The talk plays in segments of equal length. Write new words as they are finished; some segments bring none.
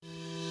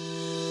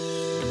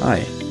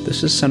Hi,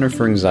 this is Center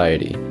for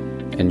Anxiety,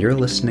 and you're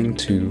listening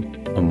to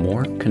A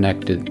More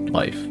Connected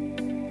Life.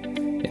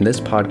 In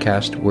this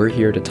podcast, we're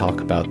here to talk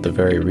about the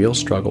very real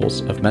struggles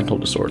of mental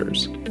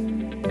disorders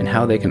and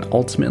how they can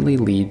ultimately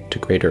lead to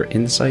greater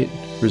insight,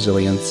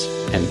 resilience,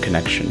 and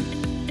connection.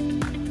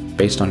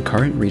 Based on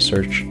current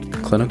research,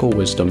 clinical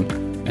wisdom,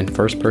 and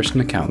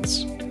first-person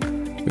accounts,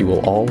 we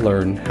will all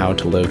learn how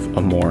to live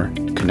a more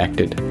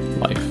connected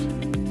life.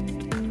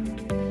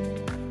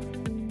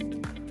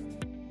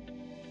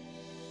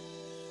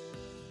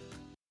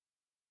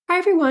 Hi,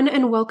 everyone,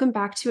 and welcome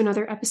back to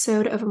another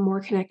episode of A More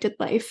Connected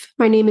Life.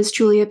 My name is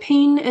Julia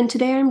Payne, and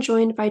today I'm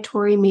joined by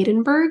Tori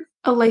Maidenberg,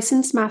 a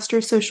licensed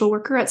master social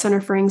worker at Center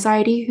for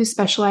Anxiety who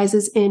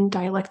specializes in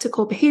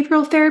dialectical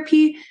behavioral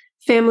therapy,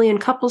 family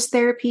and couples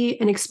therapy,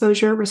 and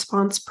exposure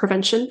response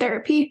prevention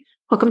therapy.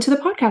 Welcome to the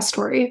podcast,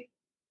 Tori.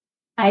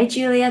 Hi,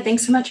 Julia.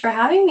 Thanks so much for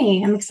having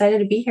me. I'm excited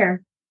to be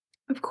here.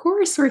 Of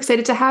course, we're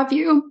excited to have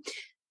you.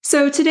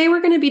 So today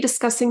we're going to be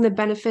discussing the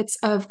benefits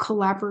of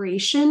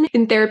collaboration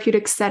in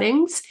therapeutic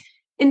settings.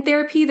 In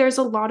therapy, there's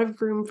a lot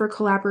of room for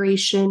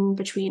collaboration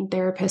between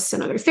therapists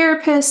and other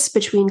therapists,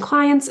 between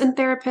clients and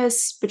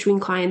therapists, between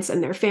clients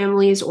and their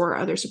families or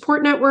other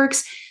support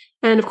networks,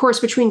 and of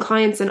course, between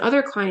clients and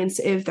other clients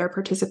if they're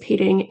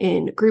participating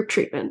in group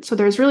treatment. So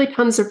there's really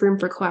tons of room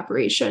for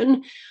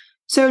collaboration.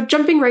 So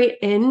jumping right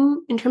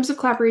in terms of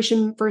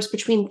collaboration first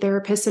between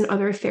therapists and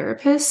other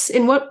therapists,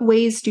 in what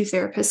ways do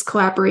therapists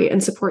collaborate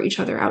and support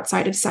each other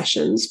outside of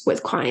sessions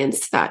with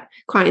clients that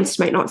clients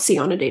might not see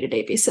on a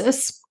day-to-day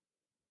basis?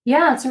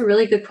 Yeah, it's a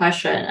really good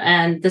question.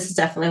 And this is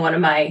definitely one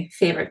of my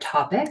favorite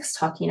topics,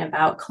 talking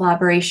about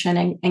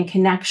collaboration and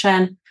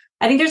connection.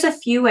 I think there's a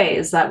few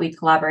ways that we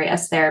collaborate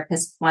as therapists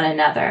with one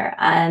another.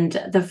 And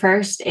the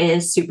first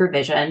is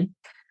supervision.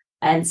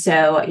 And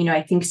so,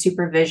 I think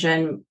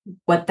supervision,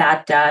 what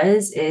that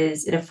does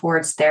is it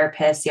affords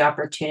therapists the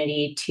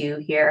opportunity to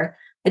hear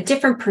a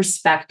different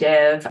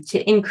perspective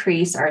to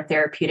increase our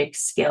therapeutic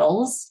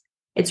skills.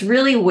 It's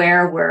really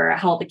where we're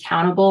held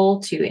accountable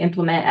to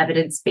implement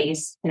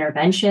evidence-based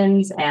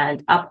interventions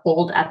and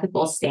uphold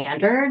ethical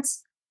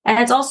standards. And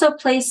it's also a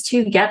place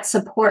to get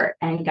support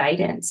and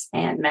guidance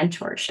and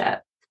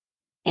mentorship.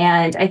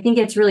 And I think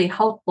it's really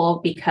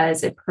helpful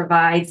because it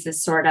provides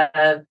this sort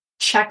of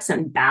checks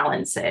and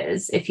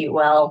balances, if you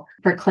will,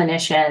 for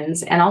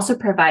clinicians, and also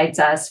provides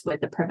us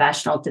with the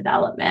professional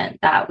development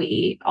that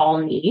we all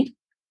need.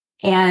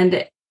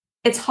 And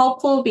it's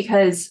helpful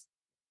because,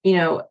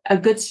 a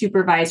good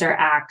supervisor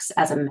acts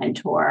as a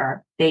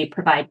mentor. They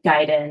provide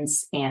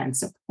guidance and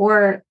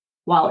support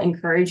while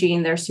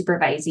encouraging their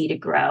supervisee to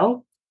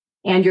grow.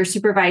 And your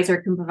supervisor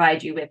can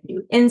provide you with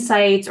new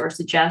insights or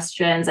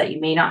suggestions that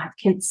you may not have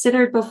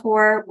considered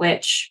before,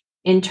 which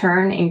in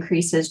turn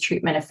increases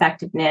treatment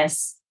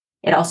effectiveness.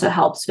 It also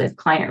helps with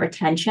client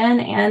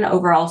retention and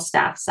overall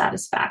staff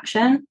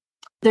satisfaction.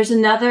 There's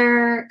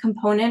another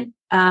component,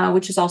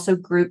 which is also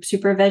group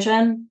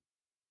supervision.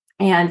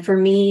 And for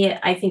me,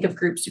 I think of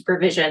group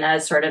supervision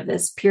as sort of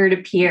this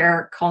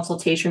peer-to-peer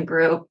consultation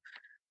group,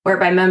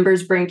 whereby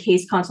members bring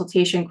case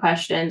consultation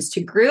questions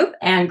to group,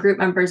 and group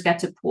members get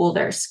to pool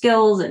their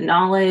skills and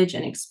knowledge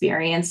and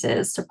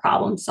experiences to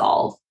problem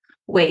solve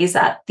ways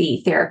that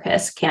the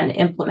therapist can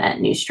implement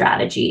new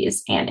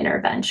strategies and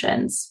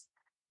interventions.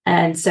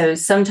 And so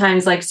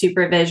sometimes, like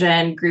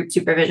group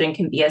supervision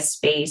can be a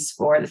space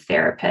for the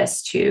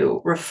therapist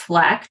to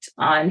reflect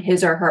on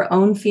his or her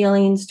own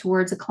feelings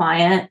towards a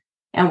client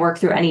and work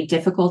through any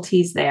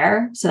difficulties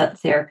there so that the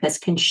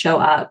therapist can show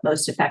up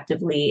most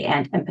effectively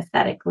and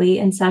empathetically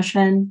in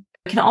session.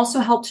 It can also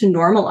help to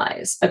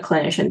normalize a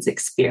clinician's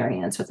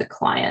experience with a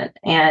client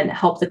and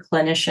help the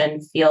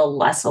clinician feel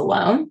less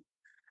alone.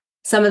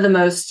 Some of the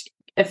most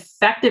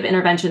effective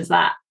interventions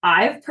that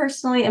I've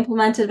personally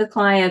implemented with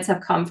clients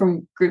have come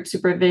from group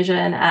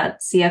supervision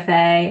at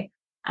CFA,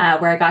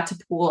 where I got to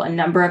pool a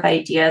number of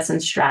ideas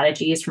and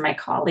strategies from my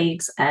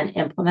colleagues and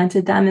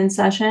implemented them in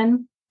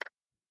session.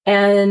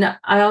 And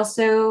I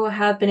also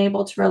have been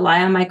able to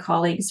rely on my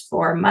colleagues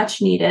for much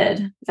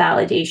needed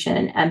validation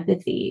and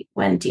empathy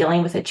when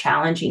dealing with a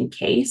challenging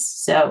case.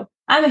 So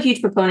I'm a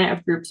huge proponent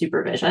of group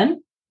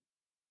supervision.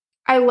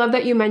 I love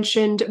that you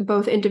mentioned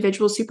both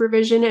individual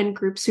supervision and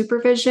group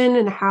supervision,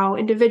 and how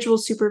individual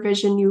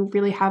supervision, you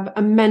really have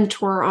a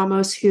mentor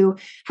almost who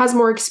has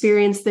more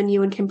experience than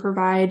you and can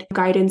provide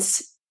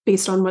guidance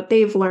based on what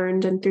they've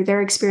learned and through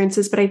their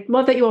experiences. But I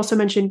love that you also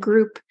mentioned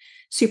group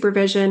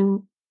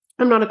supervision.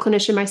 I'm not a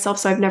clinician myself,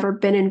 so I've never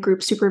been in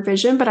group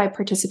supervision, but I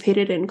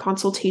participated in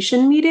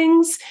consultation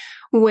meetings,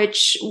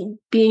 which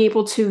being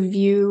able to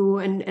view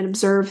and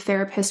observe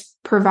therapists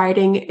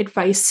providing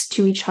advice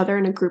to each other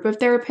in a group of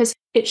therapists,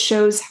 it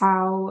shows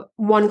how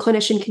one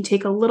clinician can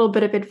take a little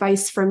bit of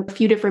advice from a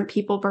few different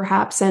people,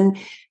 perhaps, and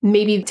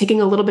maybe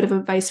taking a little bit of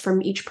advice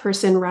from each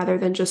person rather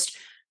than just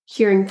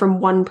hearing from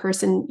one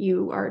person.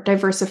 You are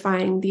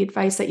diversifying the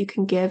advice that you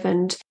can give,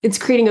 and it's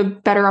creating a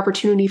better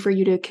opportunity for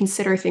you to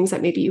consider things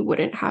that maybe you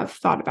wouldn't have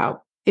thought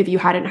about if you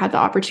hadn't had the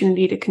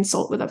opportunity to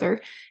consult with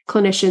other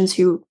clinicians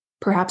who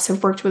perhaps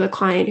have worked with a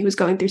client who's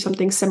going through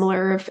something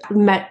similar, have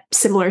met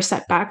similar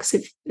setbacks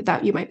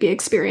that you might be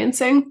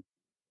experiencing.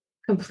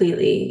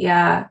 Completely.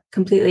 Yeah,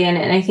 completely. And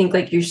I think,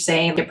 like you're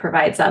saying, it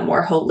provides that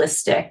more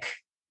holistic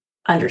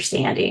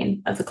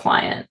understanding of the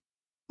client.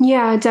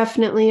 Yeah,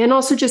 definitely. And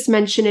also just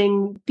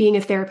mentioning being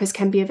a therapist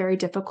can be a very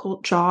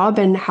difficult job,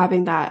 and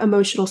having that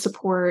emotional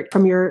support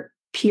from your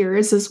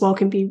peers as well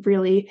can be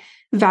really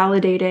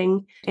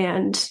validating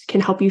and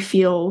can help you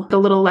feel a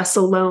little less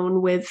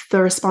alone with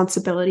the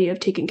responsibility of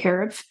taking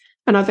care of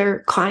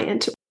another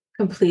client.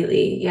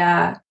 Completely.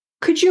 Yeah.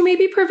 Could you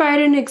maybe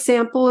provide an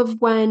example of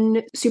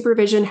when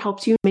supervision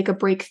helped you make a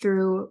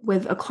breakthrough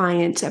with a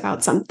client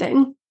about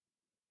something?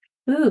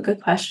 Ooh,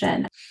 good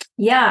question.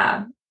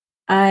 Yeah.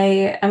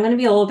 I'm going to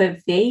be a little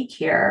bit vague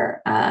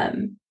here.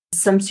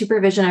 Some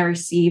supervision I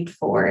received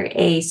for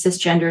a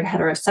cisgendered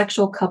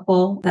heterosexual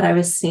couple that I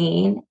was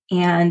seeing.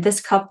 And this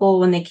couple,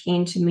 when they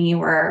came to me,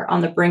 were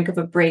on the brink of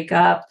a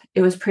breakup.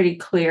 It was pretty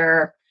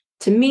clear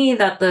to me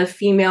that the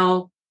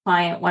female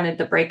client wanted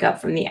the breakup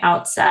from the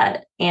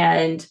outset.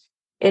 And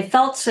it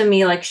felt to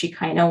me like she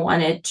kind of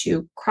wanted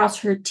to cross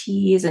her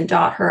T's and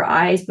dot her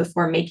I's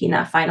before making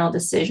that final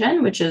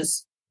decision, which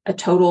is a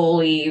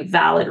totally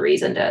valid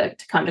reason to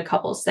come to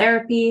couples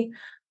therapy.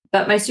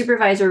 But my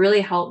supervisor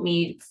really helped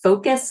me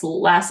focus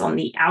less on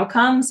the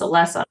outcome. So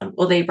less on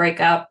will they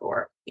break up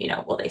or,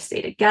 will they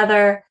stay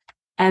together,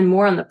 and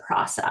more on the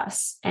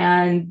process.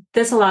 And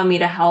this allowed me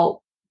to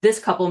help this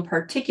couple in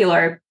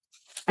particular,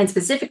 and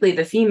specifically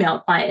the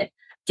female client,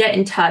 get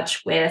in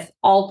touch with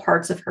all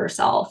parts of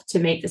herself to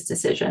make this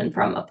decision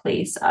from a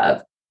place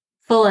of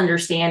full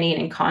understanding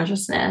and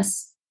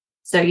consciousness.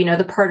 So,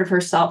 the part of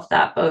herself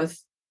that both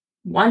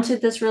wanted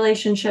this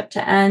relationship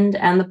to end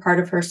and the part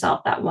of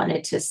herself that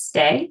wanted to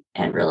stay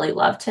and really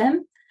loved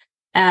him.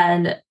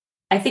 And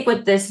I think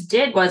what this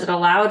did was it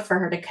allowed for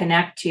her to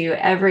connect to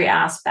every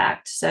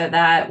aspect, so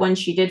that when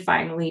she did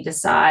finally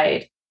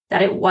decide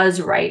that it was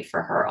right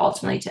for her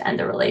ultimately to end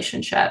the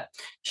relationship,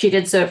 she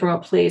did so from a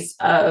place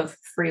of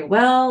free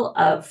will,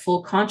 of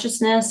full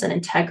consciousness and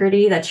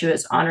integrity, that she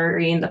was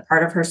honoring the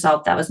part of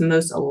herself that was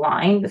most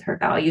aligned with her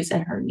values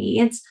and her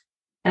needs.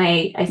 And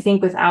I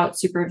think without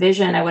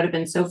supervision, I would have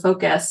been so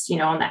focused,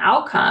 on the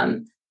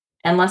outcome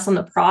and less on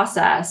the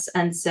process.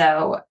 And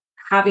so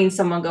having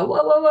someone go,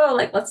 whoa, whoa, whoa,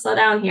 like, let's slow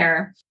down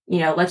here.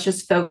 Let's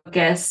just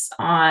focus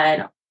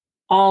on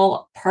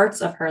all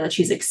parts of her that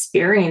she's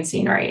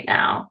experiencing right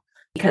now,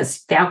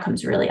 because the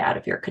outcome's really out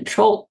of your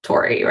control,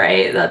 Tori,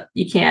 right? That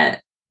you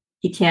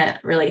can't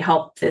really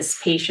help this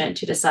patient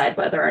to decide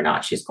whether or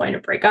not she's going to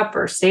break up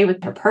or stay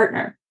with her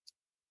partner.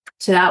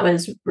 So that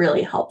was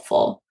really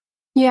helpful.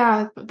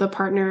 Yeah, the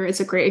partner is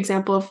a great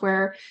example of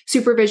where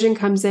supervision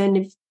comes in.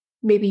 If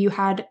maybe you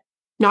had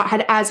not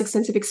had as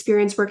extensive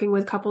experience working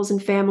with couples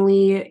and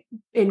family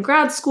in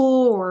grad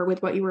school, or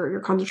with what your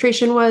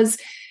concentration was,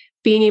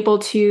 being able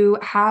to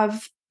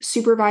have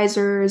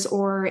supervisors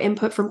or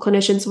input from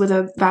clinicians with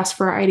a vast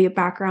variety of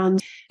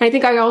backgrounds. And I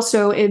think I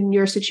also, in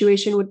your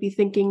situation, would be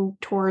thinking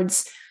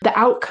towards the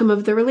outcome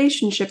of the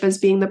relationship as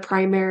being the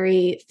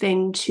primary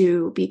thing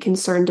to be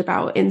concerned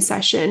about in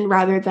session,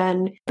 rather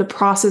than the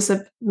process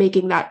of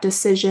making that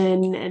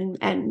decision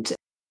and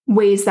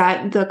ways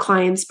that the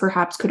clients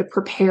perhaps could have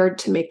prepared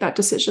to make that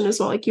decision as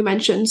well, like you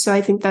mentioned. So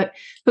I think that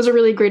those are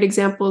really great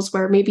examples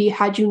where maybe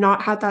had you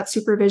not had that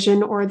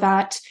supervision or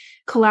that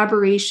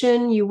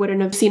collaboration, you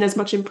wouldn't have seen as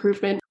much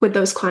improvement with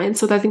those clients.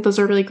 So I think those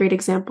are really great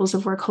examples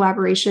of where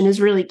collaboration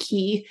is really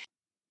key.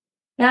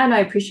 Yeah, and I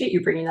appreciate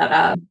you bringing that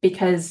up,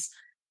 because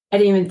I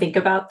didn't even think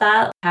about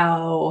that,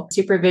 how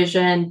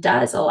supervision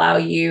does allow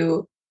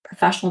you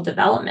professional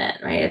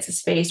development, right? It's a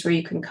space where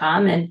you can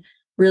come and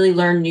really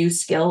learn new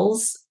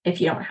skills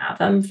if you don't have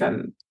them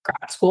from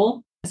grad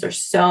school, because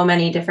there's so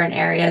many different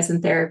areas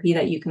in therapy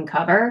that you can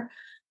cover.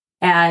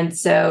 And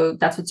so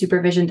that's what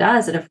supervision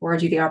does. It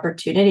affords you the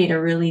opportunity to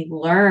really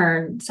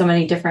learn so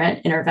many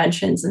different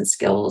interventions and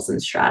skills and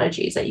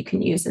strategies that you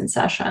can use in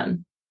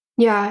session.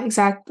 Yeah,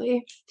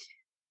 exactly.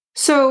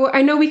 So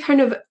I know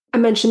I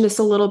mentioned this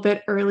a little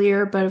bit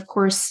earlier, but of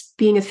course,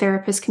 being a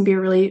therapist can be a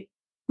really,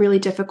 really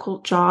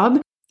difficult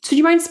job. So do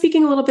you mind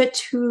speaking a little bit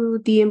to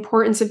the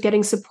importance of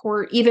getting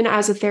support, even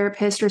as a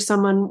therapist or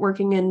someone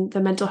working in the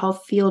mental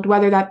health field,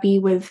 whether that be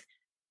with,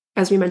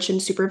 as we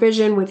mentioned,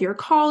 supervision with your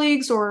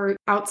colleagues or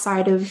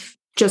outside of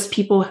just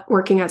people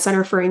working at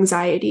Center for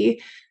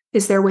Anxiety?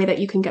 Is there a way that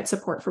you can get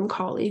support from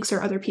colleagues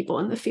or other people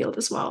in the field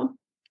as well?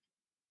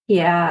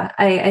 Yeah,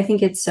 I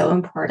think it's so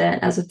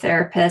important as a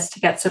therapist to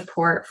get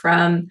support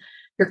from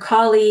your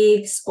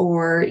colleagues,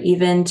 or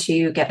even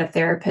to get a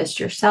therapist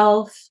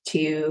yourself,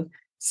 to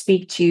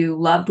speak to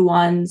loved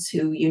ones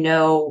who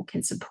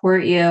can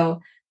support you.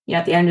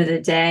 At the end of the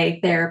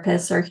day,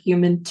 therapists are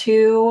human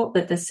too,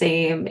 with the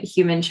same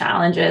human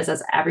challenges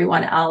as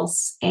everyone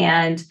else.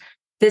 And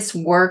this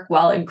work,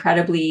 while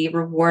incredibly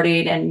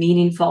rewarding and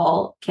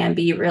meaningful, can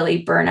be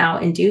really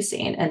burnout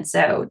inducing. And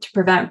so to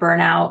prevent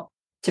burnout,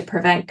 to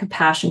prevent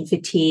compassion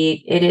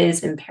fatigue, it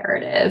is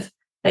imperative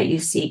that you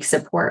seek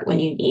support when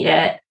you need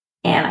it.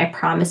 And I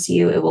promise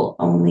you, it will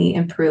only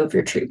improve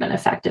your treatment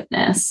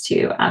effectiveness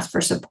to ask for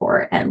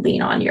support and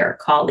lean on your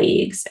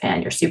colleagues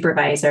and your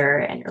supervisor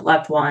and your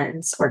loved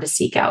ones, or to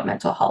seek out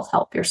mental health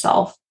help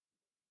yourself.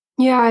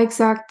 Yeah,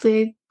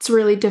 exactly. It's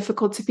really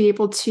difficult to be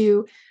able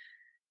to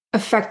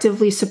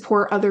effectively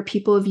support other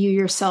people if you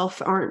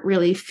yourself aren't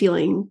really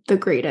feeling the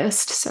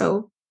greatest.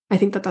 So I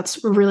think that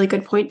that's a really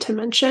good point to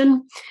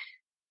mention.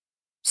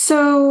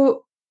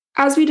 So,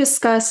 as we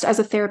discussed, as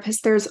a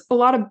therapist, there's a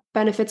lot of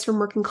benefits from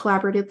working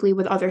collaboratively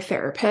with other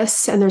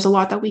therapists, and there's a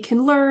lot that we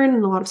can learn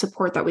and a lot of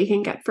support that we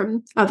can get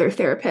from other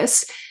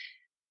therapists.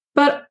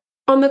 But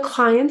on the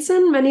client's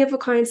end, many of the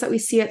clients that we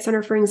see at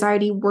Center for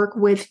Anxiety work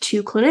with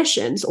two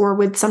clinicians or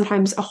with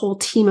sometimes a whole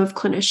team of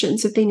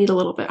clinicians if they need a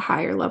little bit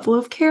higher level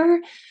of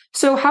care.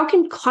 So, how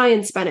can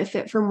clients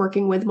benefit from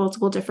working with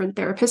multiple different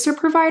therapists or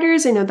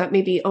providers? I know that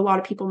maybe a lot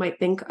of people might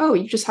think, oh,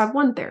 you just have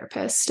one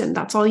therapist and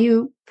that's all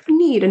you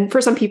need. And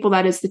for some people,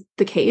 that is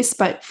the case.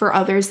 But for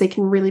others, they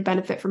can really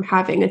benefit from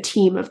having a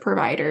team of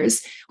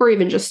providers or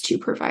even just two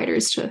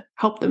providers to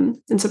help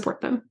them and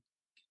support them.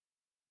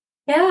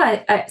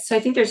 Yeah, so I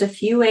think there's a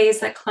few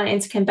ways that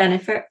clients can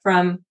benefit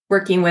from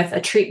working with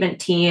a treatment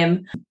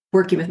team,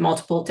 working with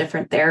multiple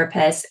different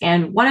therapists.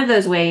 And one of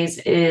those ways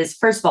is,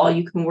 first of all,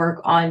 you can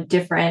work on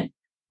different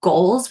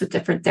goals with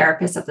different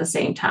therapists at the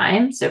same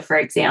time. So for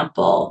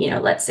example,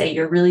 let's say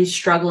you're really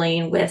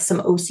struggling with some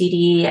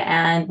OCD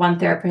and one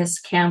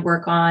therapist can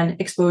work on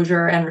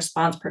exposure and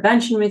response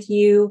prevention with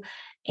you.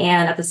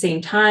 And at the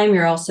same time,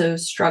 you're also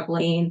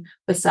struggling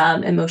with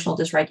some emotional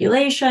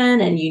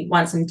dysregulation and you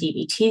want some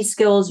DBT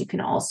skills. You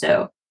can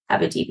also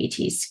have a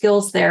DBT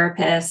skills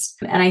therapist.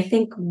 And I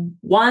think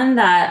one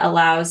that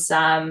allows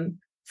some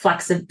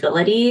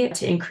flexibility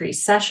to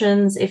increase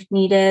sessions if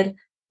needed.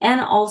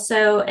 And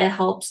also it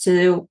helps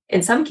to,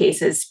 in some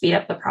cases, speed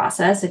up the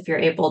process if you're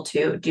able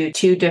to do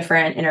two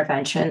different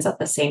interventions at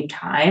the same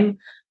time.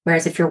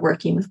 Whereas if you're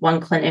working with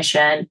one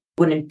clinician,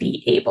 wouldn't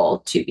be able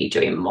to be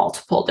doing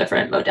multiple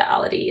different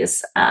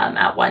modalities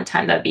at one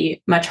time. That'd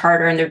be much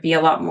harder and there'd be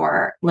a lot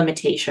more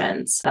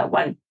limitations that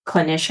one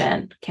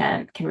clinician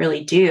can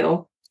really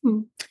do.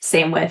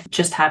 Same with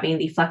just having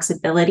the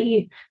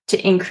flexibility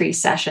to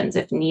increase sessions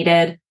if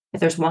needed. If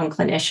there's one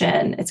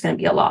clinician, it's going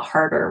to be a lot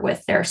harder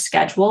with their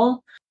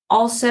schedule.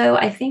 Also,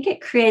 I think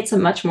it creates a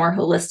much more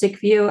holistic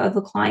view of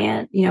the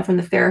client, from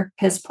the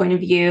therapist's point of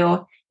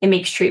view. It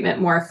makes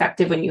treatment more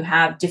effective when you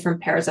have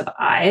different pairs of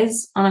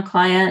eyes on a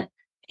client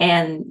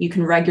and you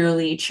can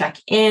regularly check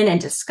in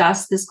and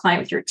discuss this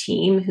client with your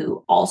team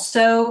who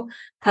also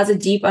has a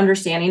deep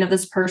understanding of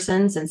this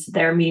person since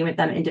they're meeting with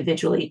them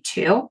individually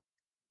too.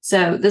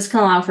 So this can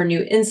allow for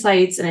new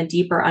insights and a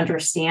deeper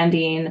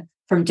understanding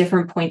from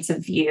different points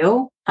of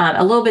view,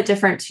 a little bit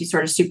different to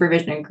sort of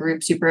supervision and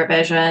group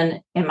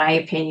supervision, in my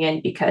opinion,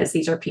 because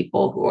these are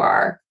people who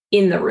are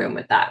in the room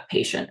with that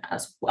patient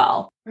as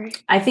well.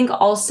 Right. I think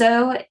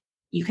also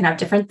you can have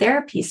different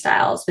therapy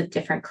styles with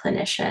different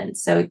clinicians.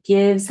 So it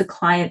gives the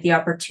client the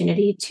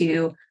opportunity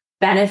to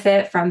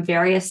benefit from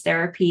various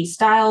therapy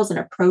styles and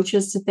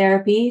approaches to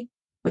therapy,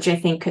 which I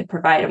think could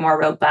provide a more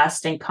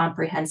robust and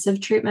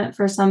comprehensive treatment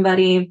for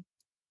somebody.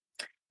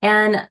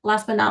 And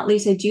last but not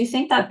least, I do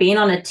think that being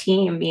on a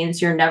team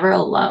means you're never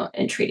alone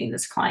in treating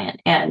this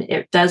client. And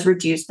it does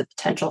reduce the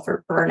potential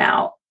for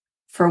burnout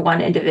for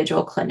one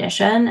individual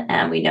clinician.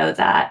 And we know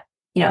that,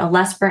 a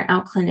less burnt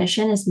out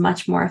clinician is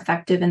much more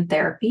effective in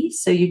therapy.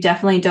 So you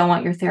definitely don't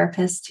want your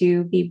therapist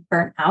to be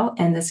burnt out,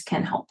 and this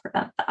can help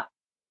prevent that.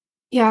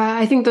 Yeah,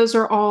 I think those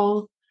are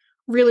all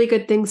really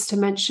good things to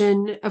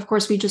mention. Of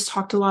course, we just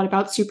talked a lot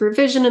about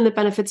supervision and the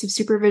benefits of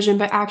supervision,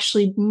 but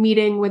actually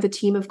meeting with a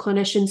team of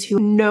clinicians who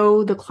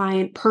know the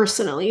client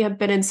personally, have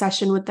been in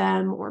session with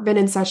them or been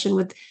in session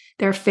with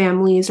their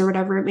families or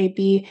whatever it may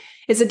be,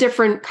 is a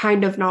different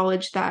kind of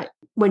knowledge that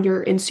when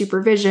you're in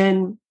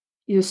supervision,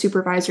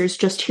 supervisors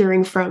just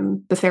hearing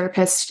from the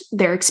therapist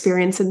their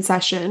experience in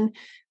session.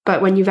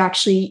 But when you've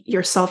actually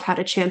yourself had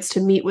a chance to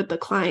meet with the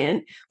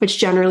client, which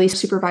generally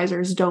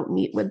supervisors don't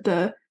meet with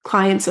the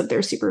clients of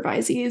their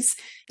supervisees,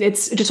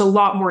 it's just a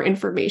lot more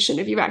information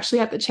if you've actually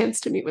had the chance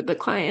to meet with the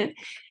client.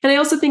 And I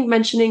also think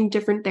mentioning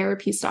different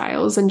therapy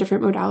styles and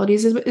different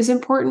modalities is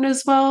important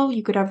as well.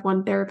 You could have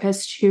one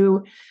therapist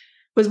who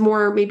was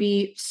more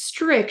maybe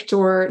strict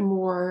or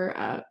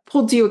more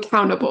pulled you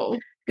accountable.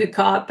 Good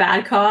cop,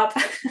 bad cop.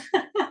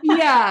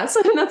 Yeah,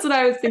 so that's what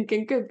I was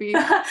thinking could be.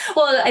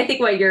 Well, I think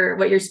what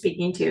you're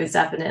speaking to is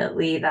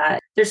definitely that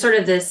there's sort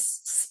of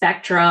this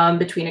spectrum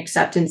between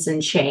acceptance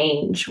and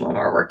change when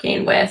we're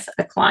working with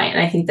a client.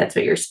 And I think that's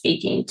what you're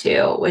speaking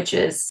to, which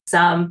is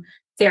some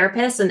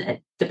therapists, and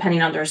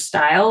depending on their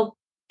style,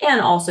 and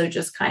also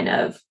just kind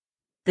of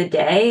the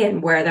day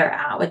and where they're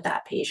at with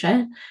that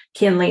patient,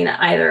 can lean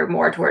either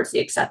more towards the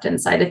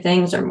acceptance side of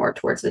things or more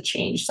towards the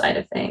change side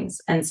of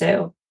things. And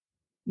so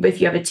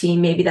if you have a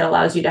team, maybe that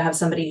allows you to have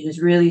somebody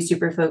who's really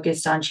super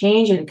focused on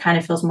change and kind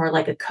of feels more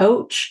like a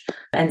coach,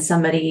 and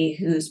somebody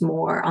who's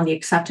more on the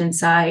acceptance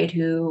side,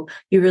 who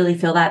you really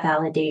feel that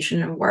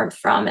validation and warmth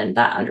from and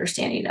that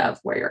understanding of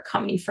where you're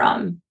coming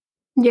from.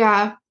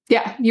 Yeah,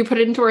 Yeah, you put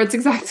it into words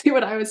exactly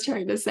what I was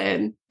trying to say,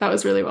 and that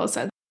was really well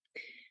said.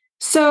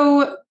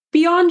 So,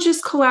 beyond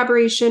just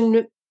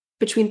collaboration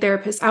between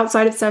therapists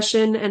outside of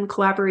session and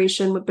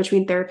collaboration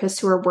between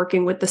therapists who are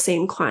working with the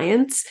same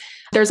clients,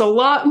 there's a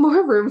lot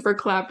more room for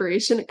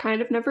collaboration. It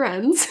kind of never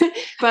ends,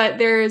 but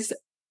there's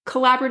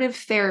collaborative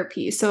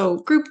therapy. So,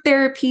 group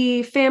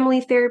therapy,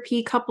 family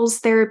therapy, couples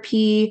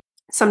therapy.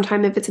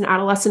 Sometime if it's an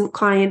adolescent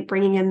client,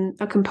 bringing in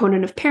a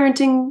component of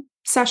parenting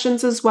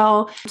sessions as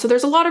well. So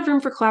there's a lot of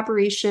room for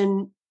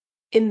collaboration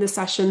in the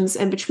sessions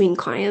and between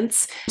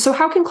clients. So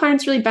how can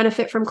clients really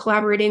benefit from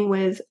collaborating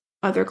with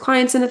other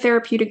clients in a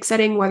therapeutic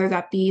setting, whether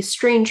that be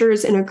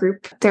strangers in a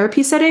group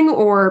therapy setting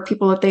or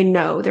people that they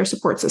know, their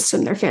support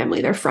system, their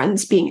family, their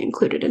friends being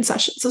included in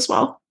sessions as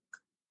well?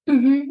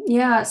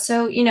 Yeah.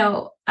 So,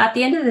 at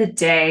the end of the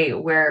day,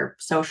 we're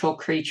social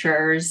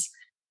creatures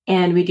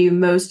and we do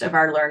most of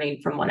our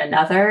learning from one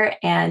another.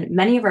 And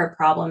many of our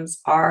problems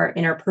are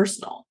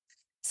interpersonal.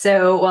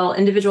 So, while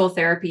individual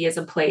therapy is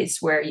a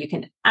place where you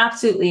can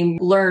absolutely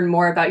learn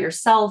more about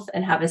yourself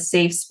and have a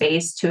safe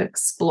space to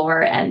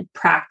explore and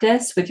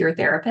practice with your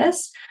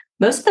therapist,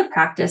 most of the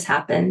practice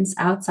happens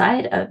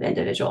outside of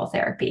individual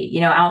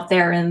therapy, out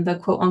there in the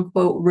quote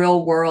unquote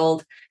real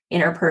world,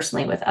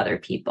 interpersonally with other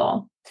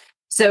people.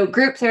 So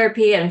group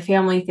therapy and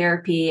family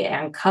therapy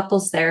and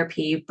couples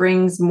therapy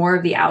brings more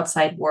of the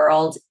outside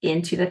world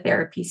into the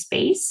therapy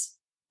space.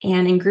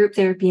 And in group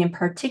therapy in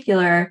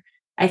particular,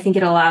 I think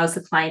it allows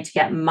the client to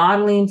get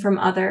modeling from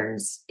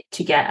others,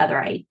 to get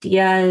other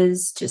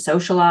ideas, to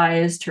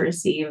socialize, to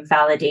receive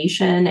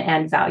validation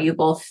and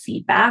valuable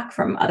feedback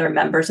from other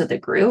members of the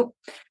group,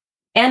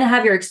 and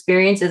have your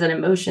experiences and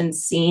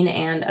emotions seen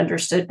and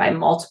understood by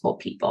multiple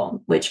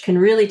people, which can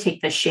really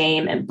take the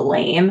shame and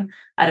blame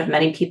out of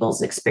many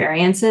people's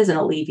experiences and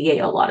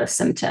alleviate a lot of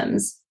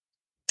symptoms.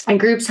 And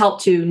groups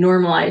help to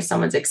normalize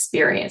someone's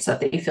experience so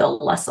that they feel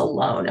less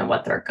alone in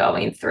what they're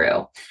going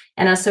through.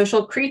 And as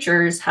social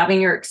creatures,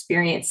 having your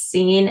experience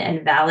seen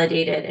and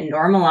validated and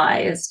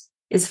normalized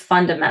is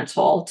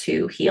fundamental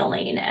to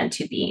healing and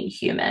to being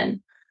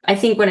human. I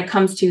think when it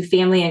comes to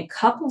family and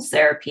couples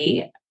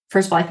therapy,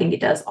 first of all, I think it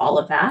does all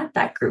of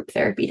that group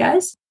therapy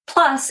does.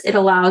 Plus, it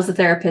allows the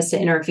therapist to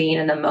intervene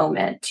in the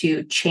moment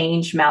to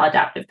change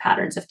maladaptive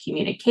patterns of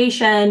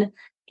communication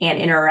and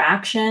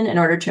interaction in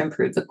order to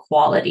improve the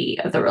quality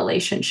of the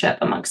relationship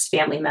amongst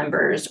family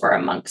members or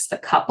amongst the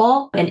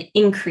couple and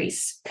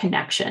increase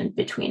connection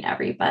between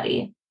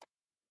everybody.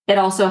 It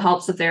also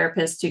helps the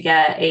therapist to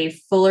get a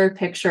fuller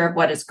picture of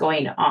what is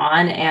going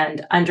on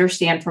and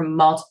understand from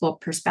multiple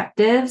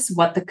perspectives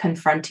what the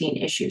confronting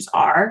issues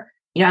are.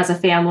 As a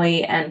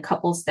family and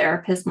couples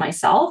therapist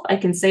myself, I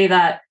can say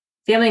that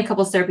family and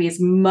couples therapy is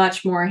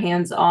much more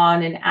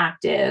hands-on and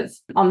active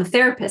on the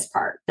therapist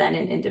part than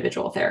in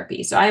individual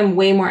therapy. So I am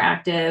way more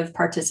active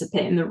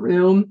participant in the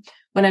room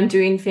when I'm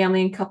doing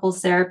family and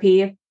couples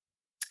therapy.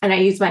 And I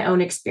use my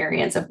own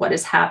experience of what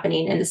is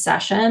happening in the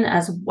session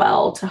as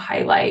well to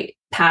highlight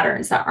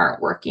patterns that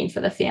aren't working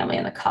for the family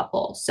and the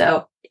couple.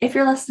 So if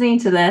you're listening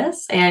to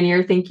this and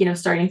you're thinking of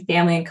starting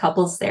family and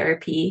couples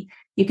therapy,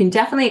 you can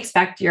definitely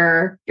expect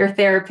your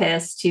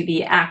therapist to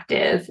be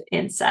active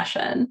in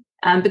session.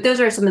 But those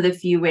are some of the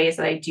few ways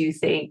that I do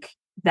think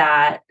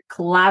that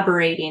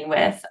collaborating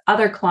with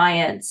other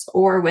clients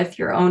or with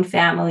your own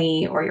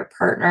family or your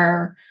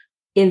partner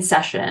in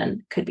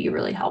session could be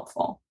really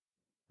helpful.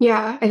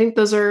 Yeah, I think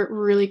those are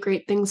really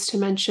great things to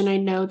mention. I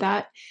know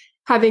that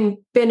having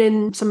been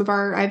in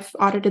I've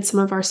audited some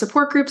of our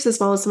support groups as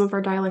well as some of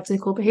our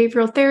dialectical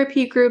behavioral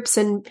therapy groups,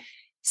 and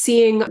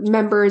seeing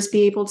members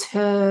be able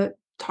to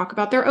talk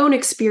about their own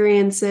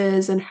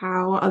experiences and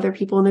how other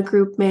people in the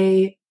group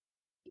may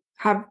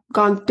have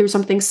gone through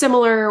something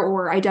similar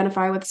or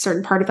identify with a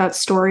certain part of that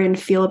story and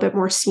feel a bit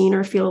more seen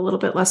or feel a little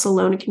bit less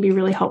alone. It can be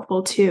really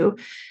helpful to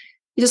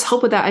just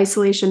help with that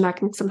isolation that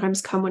can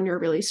sometimes come when you're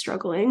really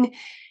struggling.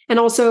 And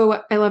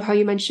also, I love how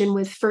you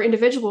mentioned for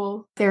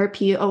individual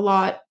therapy, a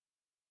lot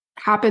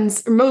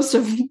happens, most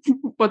of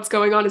what's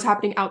going on is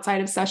happening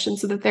outside of session.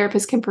 So the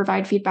therapist can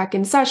provide feedback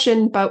in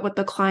session, but what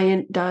the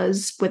client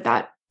does with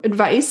that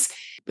advice,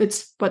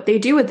 it's what they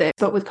do with it.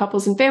 But with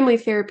couples and family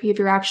therapy, if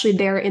you're actually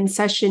there in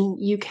session,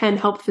 you can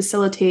help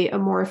facilitate a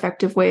more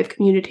effective way of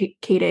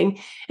communicating.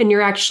 And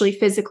you're actually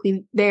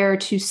physically there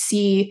to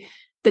see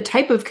the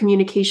type of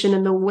communication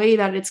and the way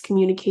that it's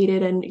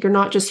communicated. And you're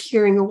not just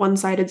hearing a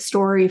one-sided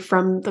story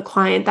from the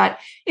client that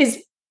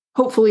is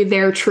hopefully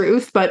their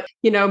truth, but,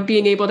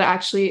 being able to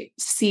actually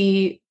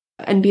see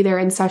and be there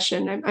in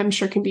session, I'm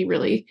sure can be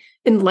really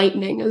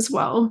enlightening as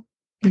well.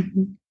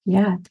 Mm-hmm.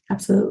 Yeah,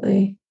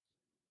 absolutely.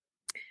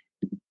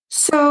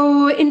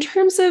 So in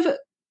terms of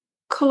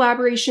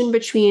collaboration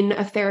between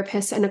a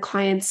therapist and a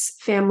client's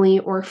family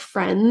or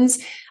friends,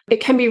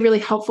 it can be really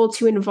helpful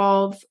to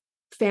involve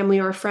family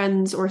or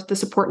friends or the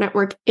support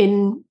network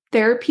in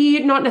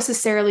therapy, not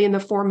necessarily in the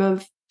form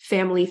of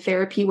family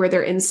therapy where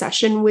they're in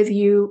session with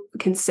you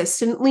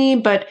consistently,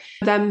 but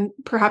them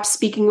perhaps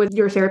speaking with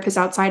your therapist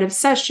outside of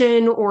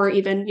session, or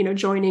even,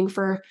 joining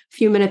for a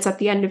few minutes at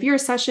the end of your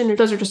session.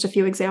 Those are just a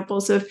few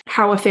examples of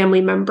how a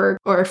family member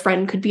or a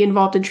friend could be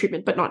involved in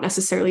treatment, but not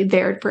necessarily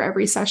there for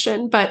every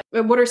session. But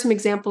what are some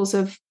examples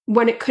of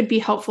when it could be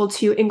helpful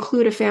to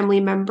include a family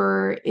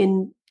member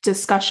in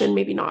discussion,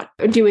 maybe not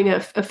doing a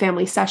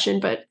family session,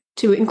 but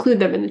to include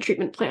them in the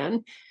treatment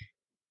plan?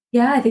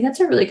 Yeah, I think that's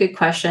a really good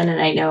question.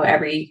 And I know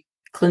every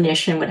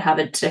clinician would have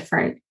a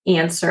different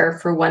answer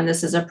for when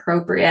this is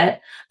appropriate.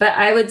 But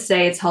I would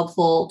say it's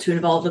helpful to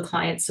involve the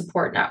client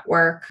support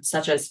network,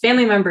 such as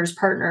family members,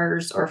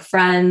 partners, or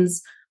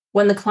friends,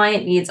 when the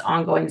client needs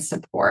ongoing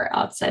support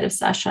outside of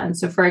session.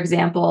 So, for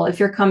example, if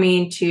you're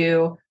coming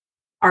to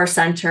our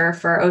center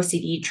for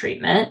OCD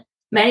treatment,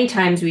 many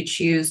times we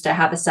choose to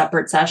have a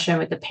separate session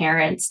with the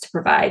parents to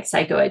provide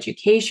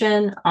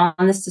psychoeducation on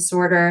this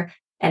disorder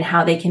and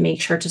how they can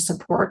make sure to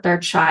support their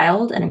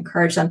child and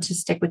encourage them to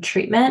stick with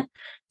treatment.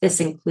 This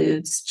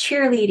includes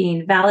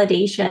cheerleading,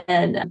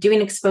 validation,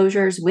 doing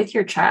exposures with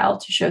your child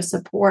to show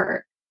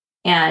support,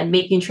 and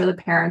making sure the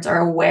parents are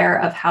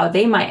aware of how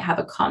they might have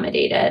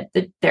accommodated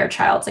their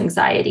child's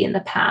anxiety in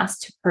the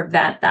past to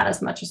prevent that as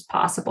much as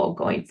possible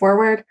going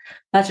forward.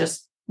 That's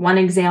just one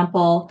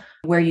example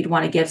where you'd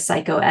want to give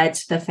psychoed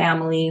to the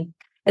family.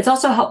 It's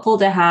also helpful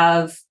to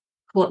have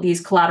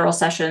these collateral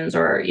sessions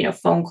or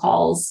phone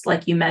calls,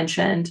 like you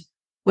mentioned,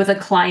 with a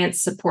client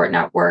support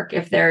network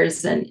if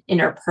there's an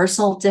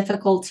interpersonal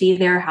difficulty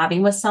they're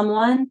having with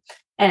someone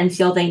and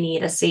feel they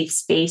need a safe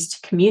space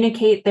to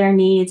communicate their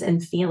needs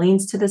and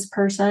feelings to this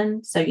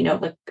person. So,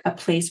 like a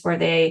place where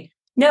they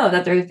know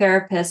that their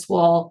therapist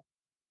will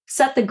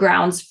set the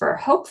grounds for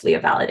hopefully a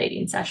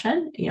validating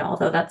session,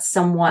 although that's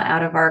somewhat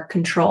out of our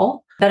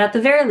control. But at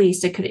the very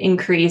least, it could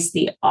increase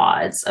the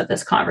odds of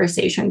this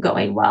conversation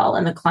going well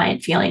and the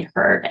client feeling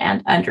heard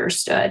and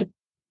understood.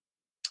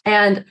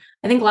 And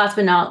I think last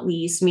but not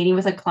least, meeting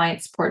with a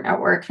client support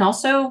network can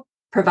also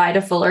provide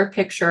a fuller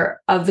picture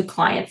of the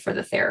client for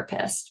the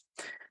therapist.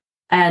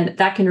 And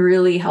that can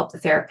really help the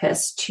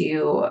therapist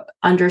to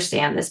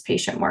understand this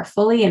patient more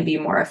fully and be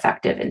more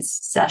effective in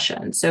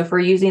session. So if we're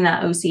using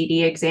that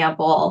OCD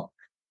example,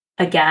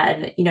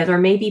 again, there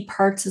may be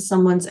parts of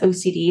someone's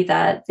OCD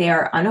that they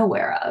are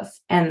unaware of,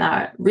 and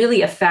that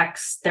really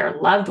affects their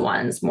loved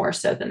ones more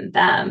so than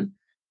them.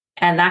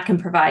 And that can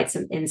provide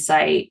some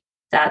insight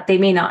that they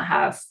may not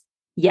have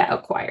yet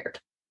acquired.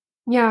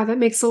 Yeah, that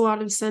makes a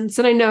lot of sense.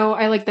 And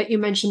I like that you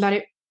mentioned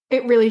that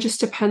it really just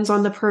depends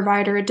on the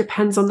provider. It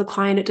depends on the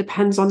client. It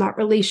depends on that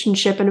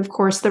relationship. And of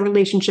course, the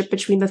relationship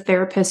between the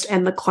therapist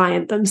and the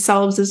client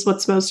themselves is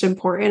what's most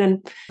important.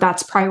 And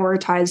that's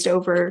prioritized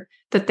over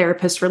the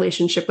therapist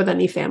relationship with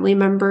any family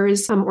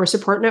members or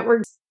support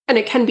networks. And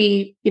it can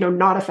be,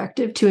 not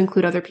effective to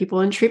include other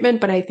people in treatment.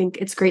 But I think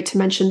it's great to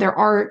mention there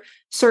are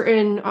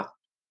certain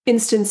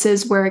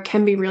instances where it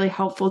can be really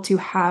helpful to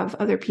have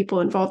other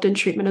people involved in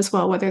treatment as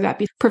well, whether that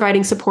be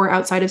providing support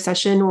outside of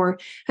session or,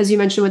 as you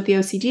mentioned with the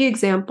OCD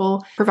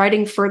example,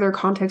 providing further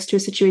context to a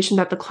situation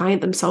that the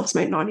client themselves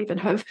might not even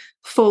have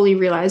fully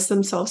realized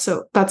themselves.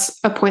 So that's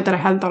a point that I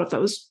hadn't thought of.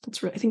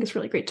 I think it's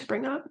really great to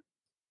bring up.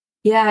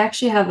 Yeah, I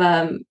actually have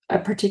a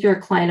particular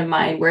client of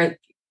mine where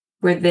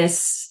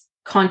this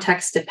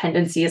context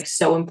dependency is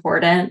so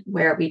important,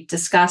 where we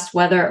discussed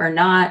whether or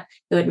not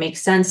it would make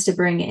sense to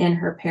bring in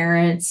her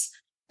parents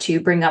to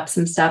bring up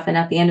some stuff. And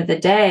at the end of the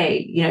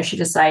day, she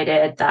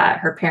decided that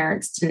her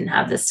parents didn't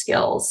have the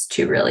skills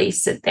to really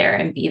sit there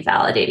and be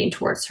validating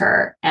towards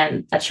her,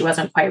 and that she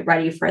wasn't quite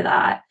ready for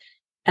that.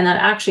 And that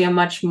actually a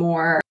much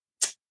more,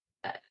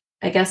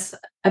 I guess,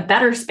 a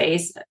better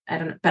space, I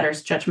don't know, better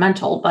is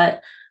judgmental,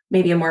 but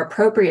maybe a more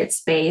appropriate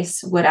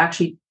space would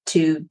actually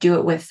to do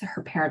it with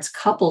her parents'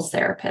 couples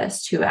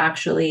therapist, who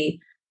actually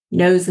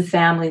knows the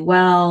family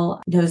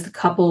well, knows the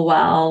couple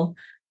well,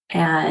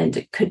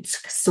 and could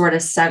sort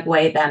of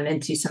segue them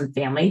into some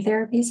family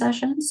therapy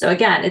sessions. So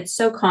again, it's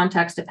so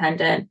context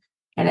dependent,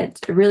 and it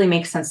really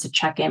makes sense to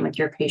check in with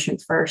your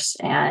patient first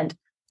and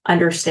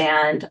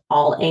understand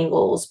all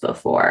angles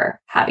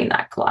before having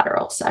that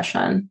collateral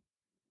session.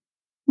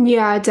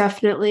 Yeah,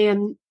 definitely.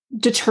 And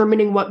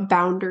determining what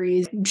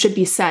boundaries should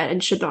be set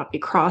and should not be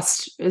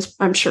crossed is,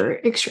 I'm sure,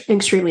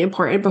 extremely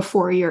important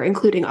before you're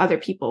including other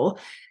people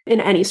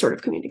in any sort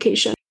of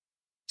communication.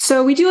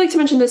 So we do like to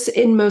mention this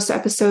in most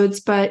episodes,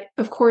 but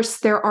of course,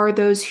 there are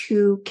those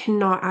who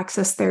cannot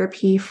access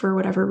therapy for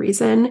whatever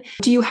reason.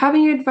 Do you have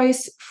any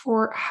advice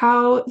for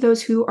how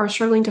those who are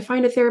struggling to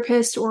find a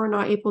therapist or are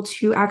not able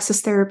to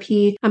access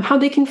therapy, how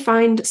they can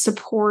find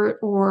support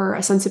or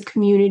a sense of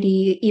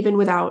community even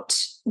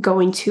without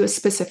going to a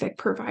specific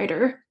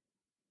provider?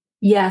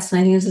 Yes, and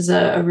I think this is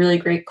a really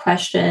great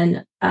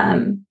question.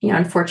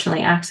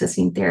 Unfortunately,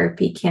 accessing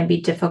therapy can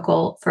be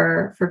difficult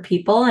for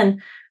people.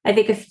 And I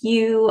think a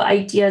few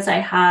ideas I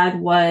had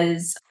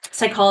was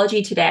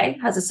Psychology Today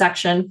has a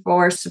section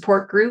for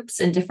support groups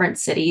in different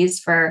cities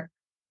for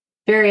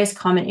various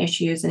common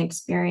issues and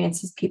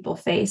experiences people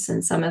face.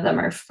 And some of them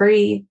are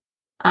free.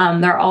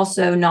 There are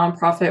also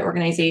nonprofit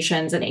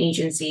organizations and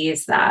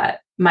agencies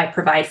that might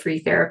provide free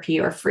therapy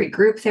or free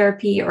group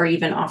therapy, or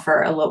even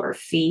offer a lower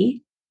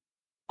fee.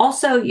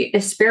 Also,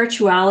 if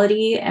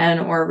spirituality and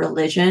or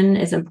religion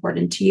is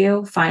important to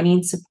you,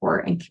 finding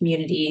support and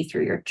community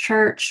through your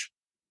church,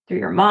 through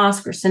your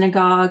mosque or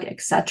synagogue,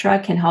 etc.,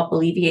 can help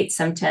alleviate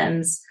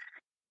symptoms.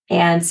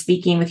 And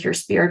speaking with your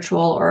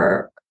spiritual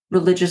or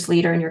religious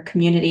leader in your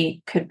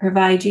community could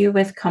provide you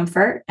with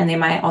comfort, and they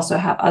might also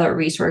have other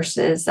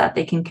resources that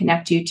they can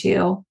connect you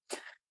to.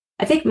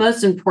 I think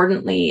most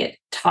importantly,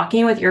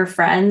 talking with your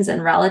friends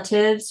and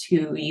relatives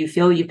who you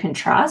feel you can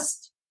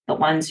trust, the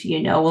ones who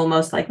you know will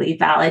most likely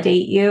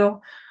validate you,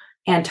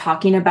 and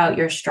talking about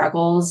your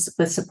struggles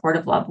with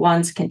supportive loved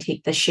ones can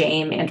take the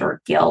shame and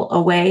or guilt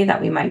away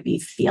that we might be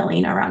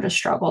feeling around a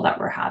struggle that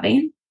we're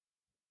having.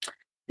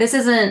 This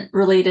isn't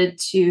related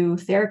to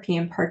therapy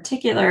in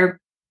particular,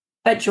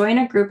 but join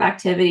a group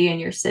activity in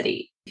your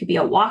city. It could be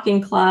a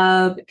walking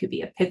club, it could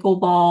be a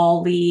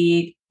pickleball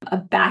league, a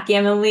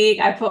backgammon league.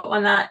 I put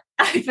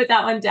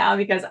that one down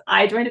because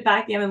I joined a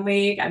backgammon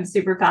league. I'm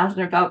super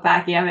passionate about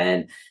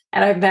backgammon,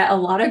 and I've met a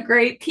lot of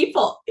great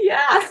people.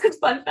 Yeah,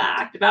 fun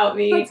fact about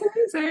me. That's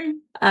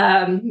amazing.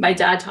 My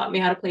dad taught me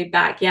how to play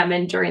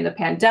backgammon during the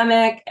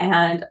pandemic,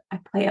 and I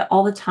play it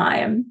all the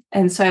time.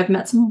 And so I've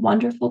met some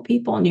wonderful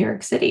people in New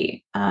York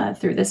City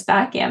through this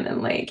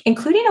backgammon league,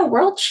 including a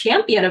world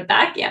champion of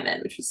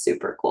backgammon, which was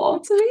super cool.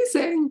 That's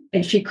amazing.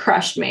 And she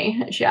crushed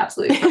me. She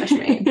absolutely crushed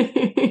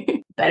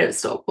me. But it was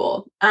so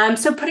cool.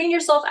 So putting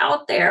yourself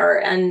out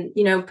there and,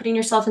 putting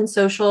yourself in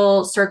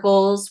social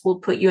circles will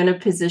put you in a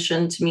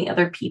position to meet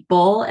other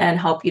people and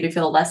help you to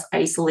feel less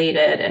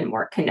isolated and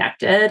more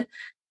connected.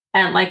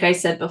 And like I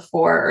said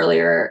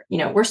earlier,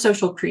 we're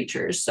social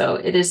creatures. So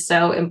it is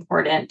so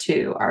important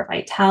to our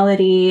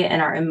vitality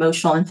and our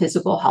emotional and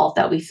physical health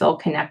that we feel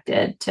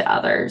connected to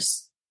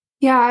others.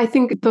 Yeah, I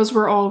think those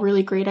were all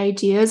really great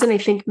ideas. And I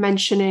think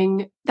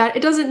mentioning that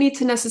it doesn't need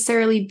to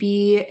necessarily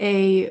be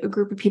a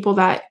group of people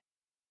that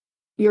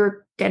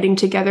you're getting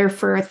together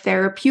for a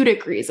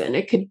therapeutic reason.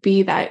 It could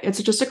be that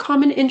it's just a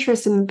common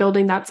interest in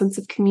building that sense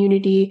of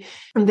community,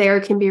 and there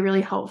can be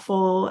really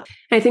helpful. And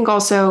I think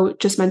also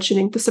just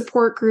mentioning the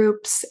support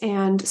groups,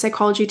 and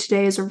Psychology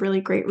Today is a really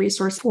great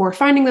resource for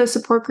finding those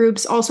support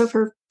groups, also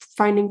for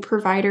finding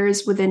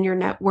providers within your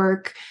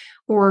network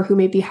or who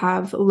maybe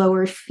have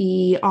lower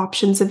fee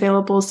options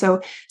available.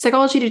 So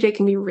Psychology Today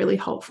can be really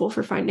helpful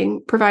for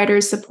finding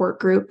providers, support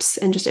groups,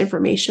 and just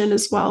information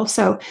as well.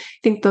 So I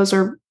think those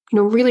are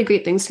really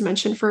great things to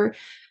mention for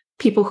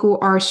people who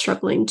are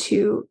struggling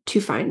to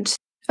find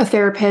a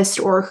therapist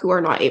or who are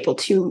not able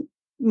to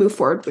move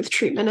forward with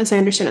treatment. As I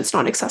understand, it's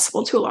not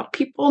accessible to a lot of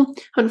people,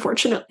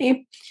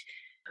 unfortunately.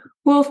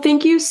 Well,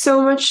 thank you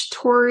so much,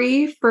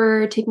 Tori,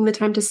 for taking the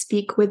time to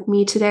speak with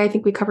me today. I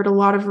think we covered a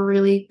lot of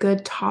really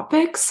good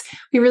topics.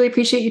 We really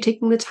appreciate you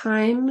taking the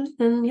time.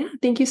 And yeah,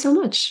 thank you so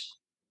much.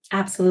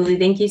 Absolutely.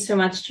 Thank you so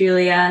much,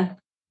 Julia.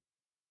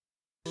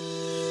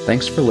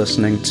 Thanks for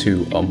listening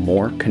to A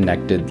More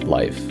Connected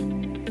Life.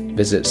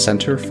 Visit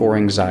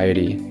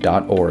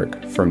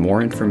centerforanxiety.org for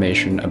more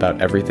information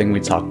about everything we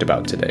talked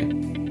about today,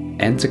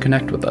 and to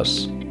connect with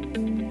us.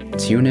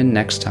 Tune in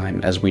next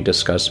time as we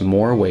discuss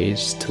more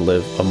ways to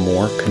live a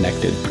more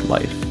connected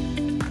life.